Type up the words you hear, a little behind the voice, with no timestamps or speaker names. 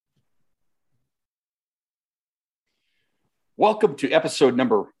Welcome to episode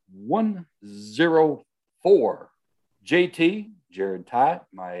number 104. JT, Jared Ty,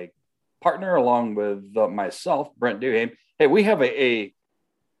 my partner, along with myself, Brent Duham. Hey, we have a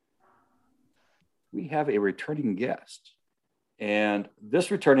returning guest, and this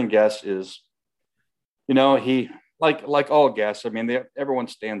returning guest is, he like all guests. I mean, everyone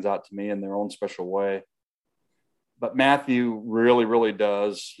stands out to me in their own special way. But Matthew really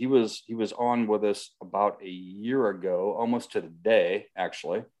does. He was on with us about a year ago, almost to the day,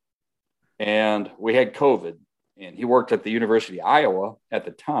 actually. And we had COVID, and he worked at the University of Iowa at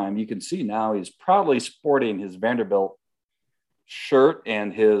the time. You can see now he's proudly sporting his Vanderbilt shirt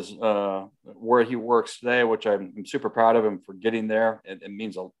and his where he works today, which I'm super proud of him for getting there. It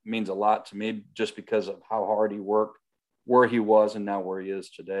means a lot to me just because of how hard he worked, where he was, and now where he is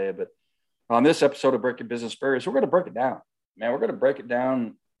today. But on this episode of Breaking Business Barriers, we're going to break it down. Man, we're going to break it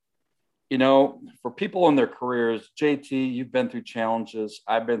down, for people in their careers. JT, you've been through challenges.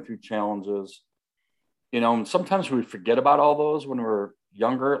 I've been through challenges. And sometimes we forget about all those when we're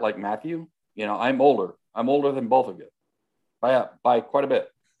younger, like Matthew. I'm older. I'm older than both of you by quite a bit.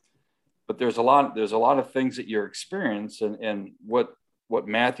 But there's a lot of things that you're experiencing, and what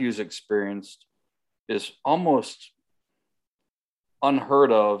Matthew's experienced is almost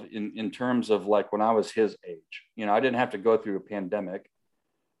unheard of in terms of like when I was his age. I didn't have to go through a pandemic,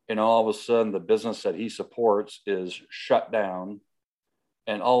 and all of a sudden the business that he supports is shut down,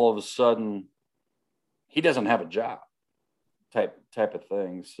 and all of a sudden he doesn't have a job type of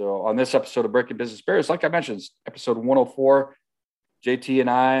thing. So on this episode of Breaking Business Barriers, like I mentioned, it's episode 104. JT and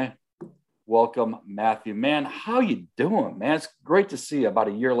I welcome Matthew. Man, how you doing, man? It's great to see you about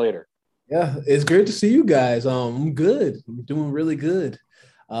a year later. Yeah, it's great to see you guys. I'm good. I'm doing really good.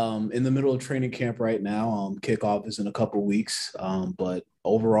 In the middle of training camp right now. Kickoff is in a couple weeks. But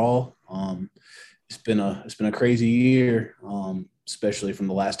overall, it's been a crazy year. Especially from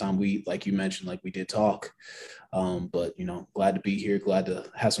the last time like you mentioned, like we did talk. But glad to be here. Glad to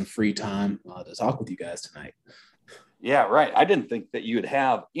have some free time to talk with you guys tonight. Yeah, right. I didn't think that you'd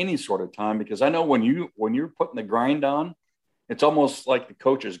have any sort of time, because I know when you're putting the grind on, it's almost like the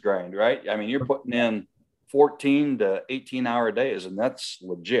coach's grind, right? I mean, you're putting in 14 to 18-hour days, and that's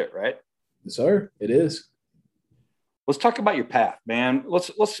legit, right? Yes, sir. It is. Let's talk about your path, man.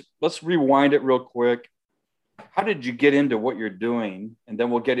 Let's rewind it real quick. How did you get into what you're doing? And then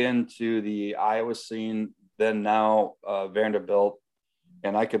we'll get into the Iowa scene, then now Vanderbilt.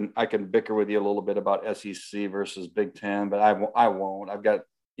 And I can bicker with you a little bit about SEC versus Big Ten, but I won't. I've got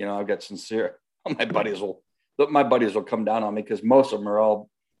sincere. My buddies will come down on me because most of them are all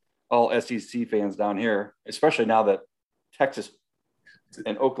SEC fans down here, especially now that Texas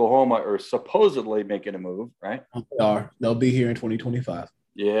and Oklahoma are supposedly making a move, right? They are. They'll be here in 2025.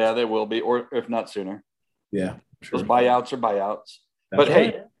 Yeah, they will be, or if not sooner. Yeah, sure. Those buyouts are buyouts. That's but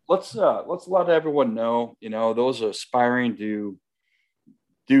right. Hey, let's let everyone know, those aspiring to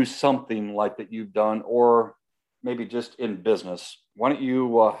do something like that you've done, or maybe just in business. Why don't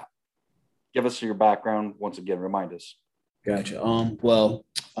you give us your background once again? Remind us. Gotcha. Well,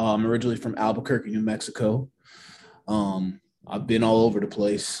 I'm originally from Albuquerque, New Mexico. I've been all over the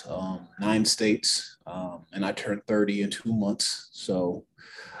place, 9 states, and I turned 30 in 2 months. So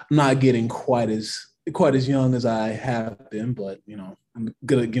I'm not getting quite as young as I have been, but I'm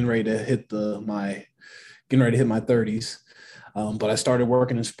getting ready to hit my 30s. But I started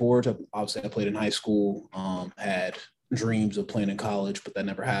working in sports. Obviously, I played in high school, had dreams of playing in college, but that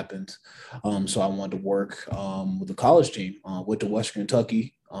never happened. So I wanted to work with the college team. Went to Western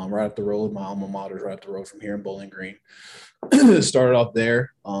Kentucky, right up the road. My alma mater is right up the road from here in Bowling Green. Started off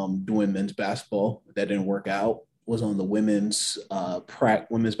there doing men's basketball. That didn't work out. Was on the women's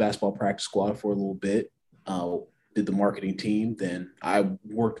basketball practice squad for a little bit. Did the marketing team. Then I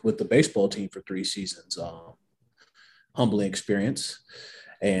worked with the baseball team for 3 seasons. Humbling experience.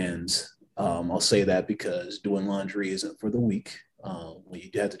 And I'll say that because doing laundry isn't for the weak.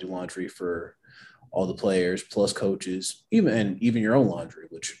 You have to do laundry for all the players plus coaches, even your own laundry,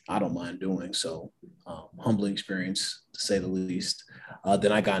 which I don't mind doing. So humbling experience, to say the least.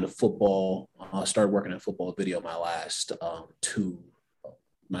 Then I got into football. Started working in football video my last 2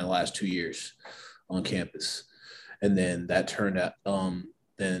 years on campus. And then that turned out,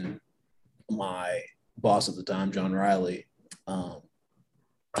 then my boss at the time, John Riley,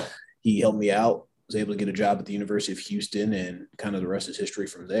 he helped me out, was able to get a job at the University of Houston, and kind of the rest is history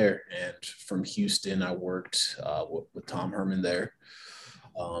from there. And from Houston, I worked with Tom Herman there.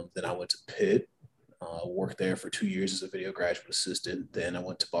 Then I went to Pitt, worked there for 2 years as a video graduate assistant. Then I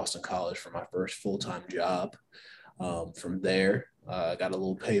went to Boston College for my first full-time job. From there, I got a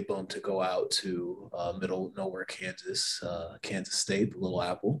little pay bump to go out to middle nowhere, Kansas, Kansas State, Little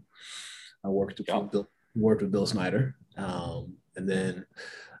Apple. I worked with Bill Snyder. And then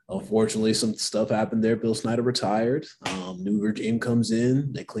unfortunately, some stuff happened there. Bill Snyder retired. New regime comes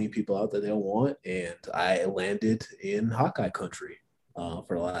in. They clean people out that they don't want. And I landed in Hawkeye country for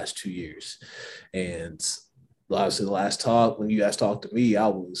the last 2 years. And obviously, the last talk, when you guys talked to me, I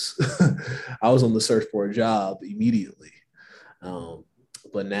was I was on the search for a job immediately.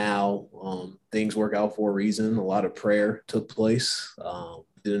 But now things work out for a reason. A lot of prayer took place.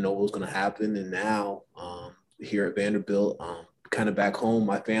 Didn't know what was going to happen. And now here at Vanderbilt, kind of back home,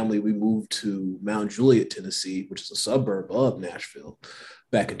 my family, we moved to Mount Juliet, Tennessee, which is a suburb of Nashville,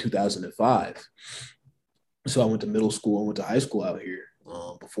 back in 2005. So I went to middle school, I went to high school out here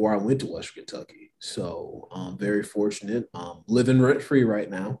before I went to Western Kentucky. So I'm very fortunate. Living rent free right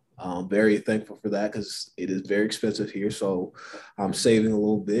now. I'm very thankful for that because it is very expensive here. So I'm saving a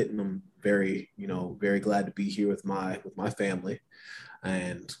little bit, and I'm very, very glad to be here with my family,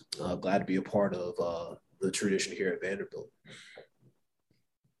 and glad to be a part of the tradition here at Vanderbilt.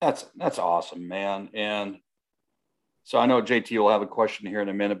 That's awesome, man. And so I know JT will have a question here in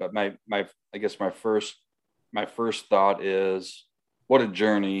a minute, but my I guess my first thought is, what a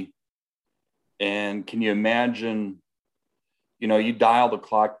journey. And can you imagine, you dial the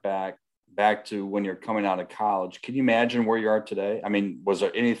clock back to when you're coming out of college. Can you imagine where you are today? I mean, was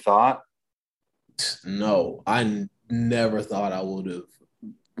there any thought? No, I never thought I would have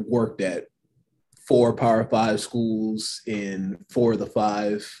worked at 4 Power 5 schools in 4 of the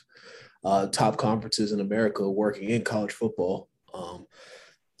 5 top conferences in America working in college football.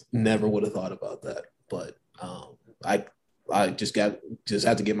 Never would have thought about that. But I just had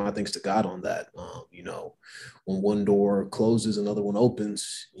to give my thanks to God on that. When one door closes, another one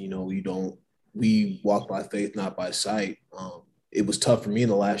opens. We walk by faith, not by sight. It was tough for me in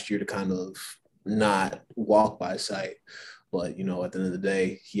the last year to kind of not walk by sight. But, at the end of the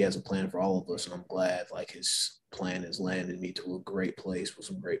day, he has a plan for all of us. And I'm glad his plan has landed me to a great place with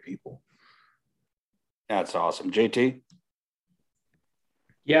some great people. That's awesome. JT?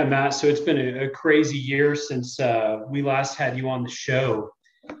 Yeah, Matt. So it's been a crazy year since we last had you on the show.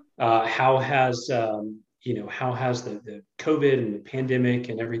 How has the COVID and the pandemic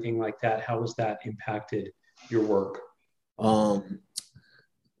and everything like that, how has that impacted your work?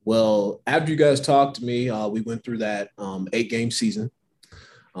 Well, after you guys talked to me, we went through that 8-game season.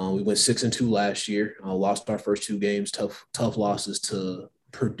 We went 6-2 last year. Lost our first 2 games, tough losses to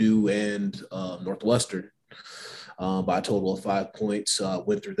Purdue and Northwestern by a total of 5 points.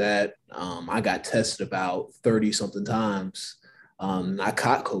 Went through that. I got tested about 30 something times. I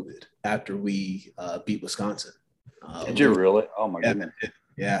caught COVID after we beat Wisconsin. Did you really? Oh my goodness.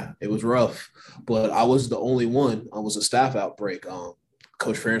 Yeah, it was rough, but I was the only one. I was a staff outbreak.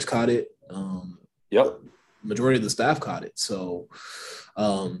 Coach Ferentz caught it. Yep. Majority of the staff caught it. So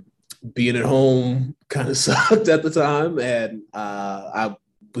being at home kind of sucked at the time. And I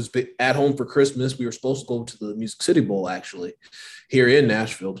was at home for Christmas. We were supposed to go to the Music City Bowl, actually, here in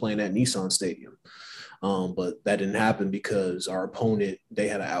Nashville, playing at Nissan Stadium. But that didn't happen because our opponent, they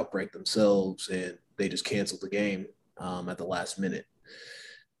had an outbreak themselves, and they just canceled the game at the last minute.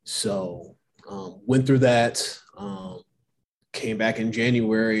 So went through that. Came back in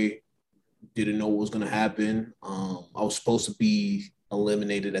January, didn't know what was going to happen. I was supposed to be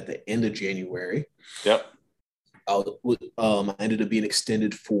eliminated at the end of January. Yep. I ended up being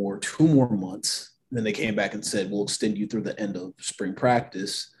extended for 2 more months. Then they came back and said, we'll extend you through the end of spring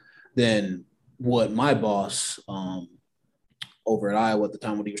practice. Then what my boss over at Iowa at the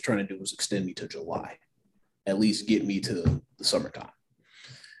time, what he was trying to do was extend me to July, at least get me to the summertime.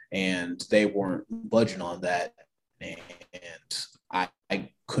 And they weren't budging on that. And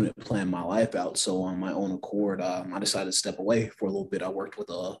I couldn't plan my life out. So on my own accord, I decided to step away for a little bit. I worked with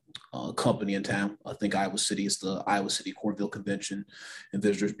a company in town. I think Iowa City is the Iowa City Cornville Convention and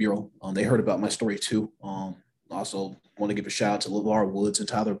Visitors Bureau. They heard about my story too. Also want to give a shout out to LeVar Woods and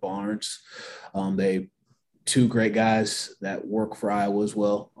Tyler Barnes. They 2 great guys that work for Iowa as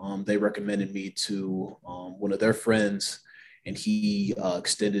well. They recommended me to one of their friends, and he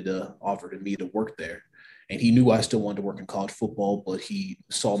extended an offer to me to work there. And he knew I still wanted to work in college football, but he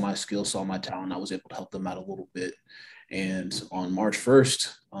saw my skills, saw my talent. I was able to help them out a little bit. And on March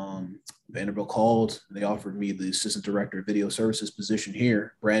 1st, Vanderbilt called. They offered me the assistant director of video services position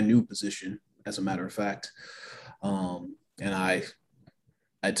here, brand new position, as a matter of fact. And I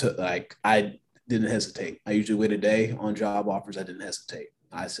didn't hesitate. I usually wait a day on job offers. I didn't hesitate.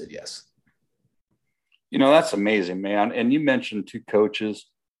 I said yes. That's amazing, man. And you mentioned 2 coaches.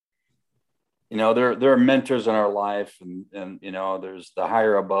 there are mentors in our life, and there's the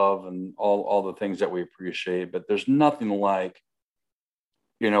higher above and all the things that we appreciate, but there's nothing like,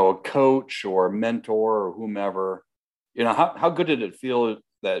 a coach or a mentor or whomever. How good did it feel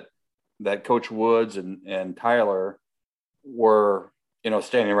that Coach Woods and Tyler were,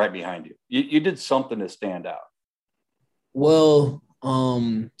 standing right behind you? You did something to stand out. Well,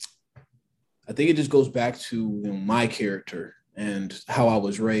 I think it just goes back to my character and how I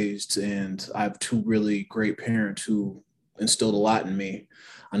was raised. And I have two really great parents who instilled a lot in me.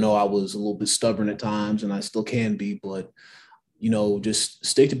 I know I was a little bit stubborn at times, and I still can be, but, just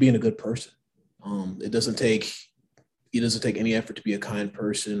stick to being a good person. It doesn't take any effort to be a kind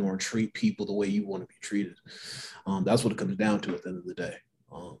person or treat people the way you want to be treated. That's what it comes down to at the end of the day.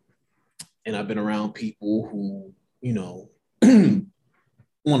 And I've been around people who,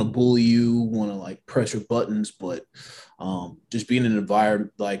 want to bully you, want to like press your buttons, but just being in an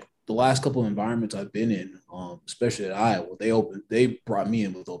environment like the last couple of environments I've been in, especially at Iowa, they brought me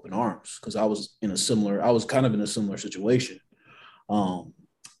in with open arms because I was kind of in a similar situation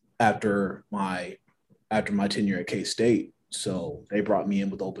after my tenure at K-State. So they brought me in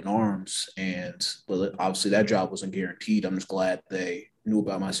with open arms, but obviously that job wasn't guaranteed. I'm just glad they knew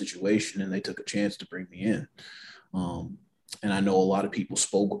about my situation and they took a chance to bring me in. And I know a lot of people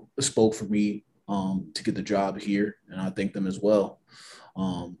spoke for me to get the job here, and I thank them as well.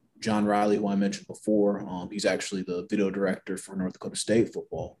 John Riley, who I mentioned before, he's actually the video director for North Dakota State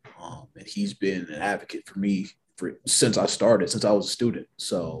football, and he's been an advocate for me since I was a student.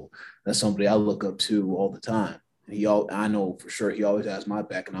 So that's somebody I look up to all the time. And I know for sure he always has my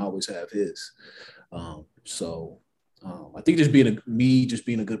back, and I always have his. I think just being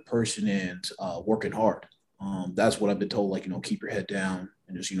a good person and working hard. That's what I've been told, like, keep your head down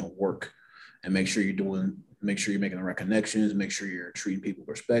and just, work and make sure you're making the right connections, make sure you're treating people with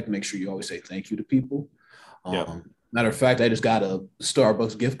respect, make sure you always say thank you to people. Matter of fact, I just got a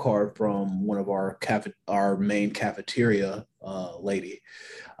Starbucks gift card from one of our main cafeteria lady,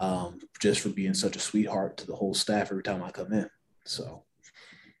 just for being such a sweetheart to the whole staff every time I come in. So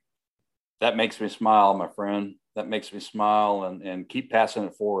that makes me smile, my friend. That makes me smile, and keep passing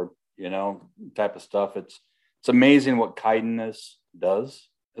it forward, type of stuff. It's amazing what kindness does,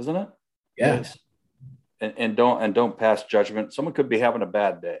 isn't it? Yes. And don't pass judgment. Someone could be having a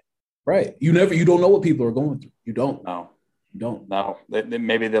bad day. Right. You don't know what people are going through. You don't. No. You don't. No.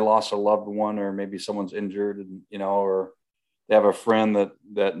 Maybe they lost a loved one, or maybe someone's injured, and or they have a friend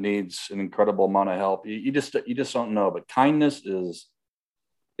that needs an incredible amount of help. You just don't know. But kindness is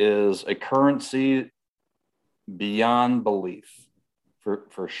a currency beyond belief,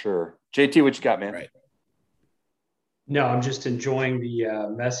 for sure. JT, what you got, man? Right. No, I'm just enjoying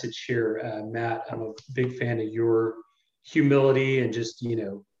the message here, Matt. I'm a big fan of your humility and just,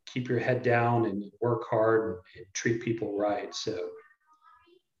 keep your head down and work hard and treat people right. So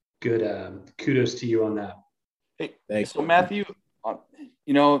good. Kudos to you on that. Hey, thanks. So Matthew,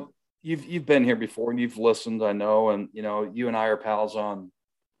 you've been here before and you've listened, I know, and, you and I are pals on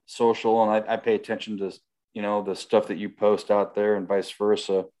social, and I pay attention to, the stuff that you post out there and vice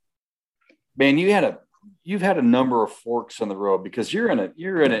versa. Man, you've had a number of forks in the road, because you're in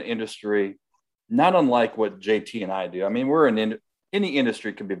an industry not unlike what JT and I do. I mean, any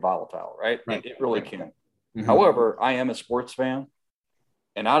industry can be volatile, right? It really can. Mm-hmm. However, I am a sports fan,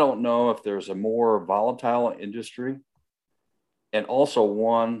 and I don't know if there's a more volatile industry. And also,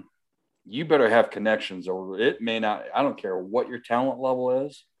 one, you better have connections, or it may not. I don't care what your talent level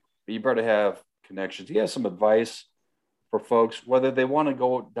is, but you better have connections. You have some advice for folks, whether they want to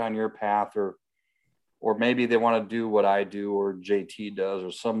go down your path, or maybe they want to do what I do or JT does,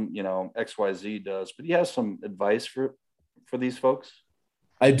 or some, XYZ does, but you have some advice for these folks?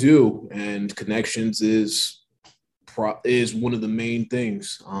 I do. And connections is one of the main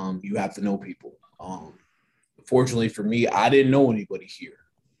things. You have to know people. Fortunately for me, I didn't know anybody here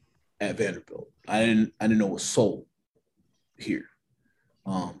at Vanderbilt. I didn't know a soul here.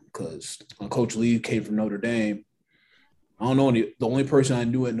 Because Coach Lee came from Notre Dame. I don't know the only person I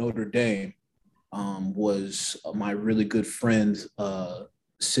knew at Notre Dame was my really good friend,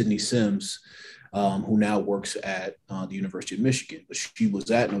 Sydney Sims, who now works at the University of Michigan. But she was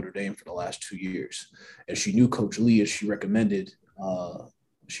at Notre Dame for the last 2 years, and she knew Coach Lee, and she recommended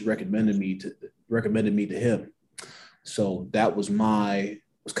me to him. So that was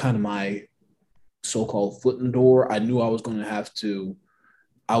kind of my so-called foot in the door. I knew I was going to have to.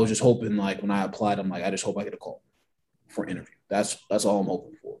 I was just hoping, like, when I applied, I'm like, I just hope I get a call for an interview. That's all I'm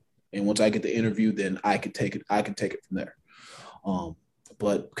hoping for. And once I get the interview, then I can take it from there.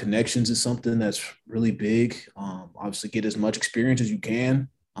 But connections is something that's really big. Obviously, get as much experience as you can.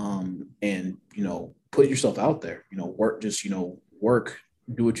 and, put yourself out there, work, just, work,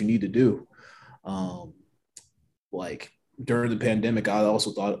 do what you need to do. Like during the pandemic, I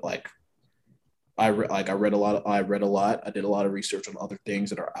also thought I read a lot. I did a lot of research on other things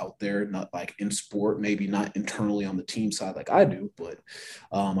that are out there, not like in sport, maybe not internally on the team side like I do, but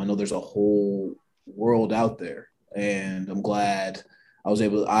I know there's a whole world out there, and I'm glad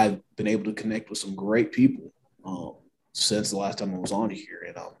I've been able to connect with some great people since the last time I was on here,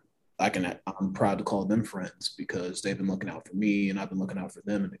 and I'm proud to call them friends because they've been looking out for me, and I've been looking out for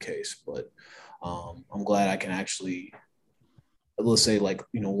them in the case. But I'm glad I can actually, let's say,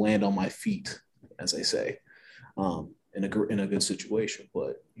 land on my feet, as they say, in a good situation.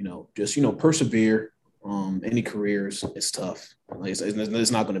 But just persevere. Any careers, it's tough. Like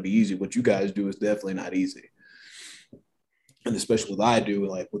it's not going to be easy. What you guys do is definitely not easy, and especially what I do,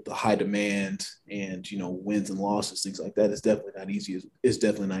 like with the high demand and wins and losses, things like that. It's definitely not easy. It's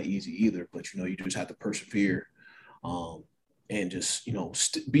definitely not easy either. But you just have to persevere, and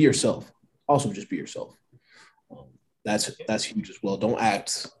just be yourself. Also, just be yourself. That's huge as well. Don't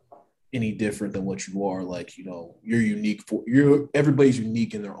act any different than what you are. Like, you're unique everybody's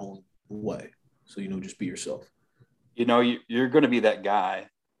unique in their own way. So, just be yourself. You're going to be that guy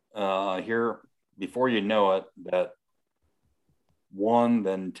here before you know it, that 1,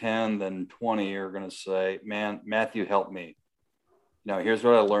 then 10, then 20 are going to say, man, Matthew helped me. Here's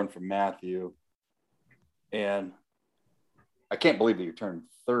what I learned from Matthew. And I can't believe that you turned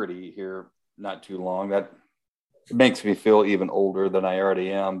 30 here not too long. That it makes me feel even older than I already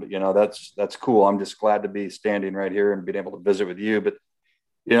am. But, that's cool. I'm just glad to be standing right here and being able to visit with you. But,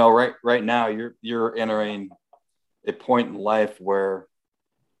 right now you're entering a point in life where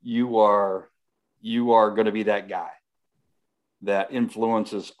you are going to be that guy that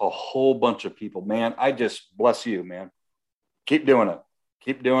influences a whole bunch of people. Man, I just bless you, man. Keep doing it.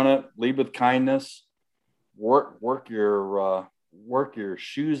 Keep doing it. Lead with kindness. Work your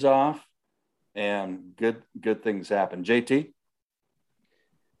shoes off, and good things happen. JT?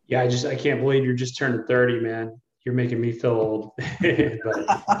 Yeah, I can't believe you're just turning 30, man. You're making me feel old.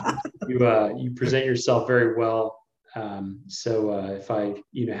 But you present yourself very well. So if I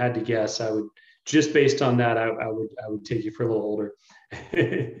had to guess, I would, just based on that, I would take you for a little older.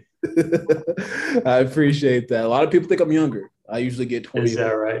 I appreciate that. A lot of people think I'm younger. I usually get 20. Is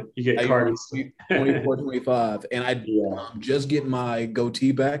that right? You get carded 24, 25. And I just get my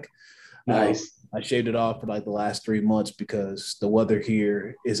goatee back. Nice. I shaved it off for like the last 3 months because the weather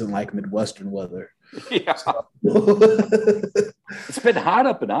here isn't like Midwestern weather. Yeah. It's been hot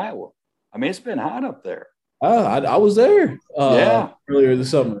up in Iowa. I mean, it's been hot up there. I was there earlier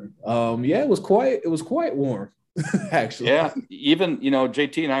this summer. It was quite warm, actually. Yeah. Even,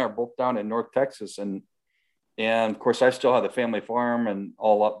 JT and I are both down in North Texas, and of course I still have the family farm and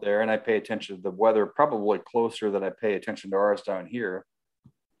all up there, and I pay attention to the weather probably closer than I pay attention to ours down here.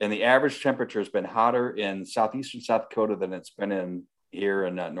 And the average temperature has been hotter in southeastern South Dakota than it's been in here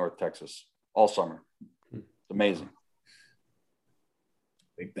in North Texas all summer. It's amazing.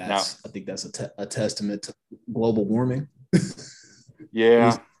 I think that's a testament to global warming.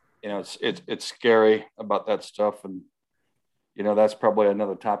 Yeah, it's scary about that stuff, and that's probably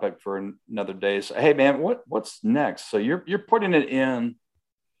another topic for another day. So, hey, man, what's next? So you're putting it in.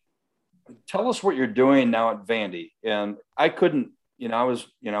 Tell us what you're doing now at Vandy. And I couldn't. I was,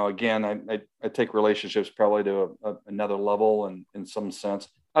 again, I take relationships probably to another level, and in some sense,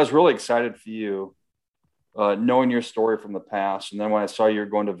 I was really excited for you. Knowing your story from the past, and then when I saw you're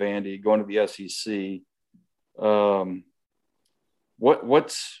going to Vandy, going to the SEC,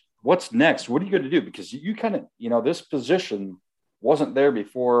 what's next? What are you going to do? Because you kind of, this position wasn't there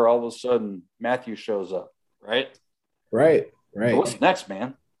before all of a sudden Matthew shows up, right? Right. So what's next,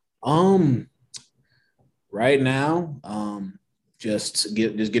 man? Right now, just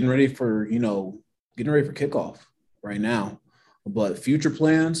getting ready for kickoff right now. But future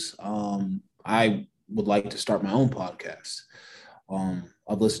plans, I would like to start my own podcast.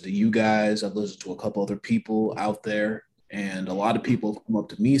 I've listened to you guys. I've listened to a couple other people out there, and a lot of people have come up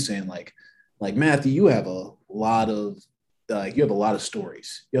to me saying like Matthew, you have a lot of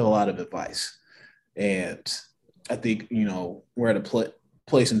stories. You have a lot of advice, and I think we're at a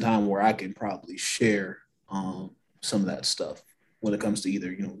place in time where I can probably share some of that stuff when it comes to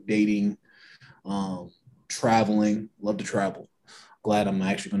either dating, traveling. Love to travel. Glad I'm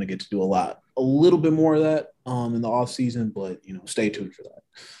actually going to get to do a little bit more of that in the off season, but stay tuned for that.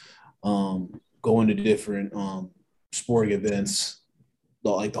 Going to different sporting events,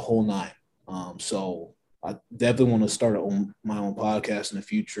 like the whole nine. So I definitely want to start my own podcast in the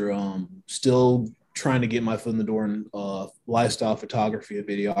future. Still trying to get my foot in the door in lifestyle photography and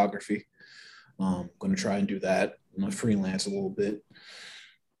videography. Going to try and do that. I'm gonna freelance a little bit.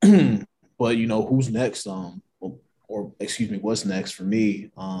 But who's next? Or excuse me, what's next for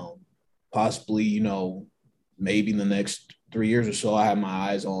me? Possibly, maybe in the next 3 years or so, I have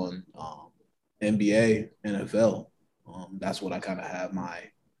my eyes on NBA, NFL. That's what I kind of have my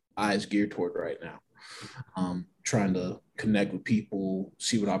eyes geared toward right now. Trying to connect with people,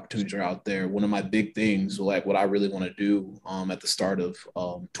 see what opportunities are out there. One of my big things, like what I really want to do at the start of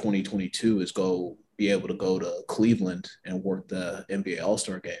 2022 is be able to go to Cleveland and work the NBA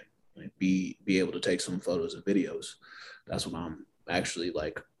All-Star game. Like be able to take some photos and videos. That's what I'm actually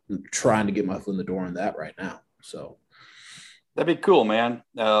like trying to get my foot in the door on that right now. So that'd be cool, man.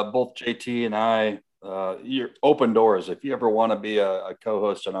 Both JT and I, you're open doors. If you ever want to be a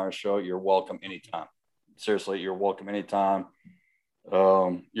co-host on our show, you're welcome anytime. Seriously, you're welcome anytime.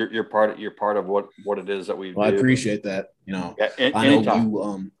 You're part of what it is that we do. I appreciate that. I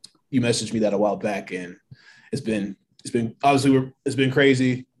know you messaged me that a while back, and it's been obviously it's been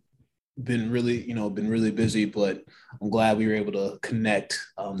crazy. Been really busy, but I'm glad we were able to connect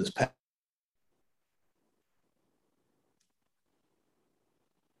this past.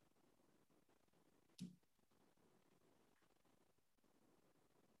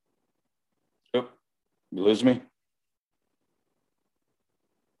 Yep. You lose me?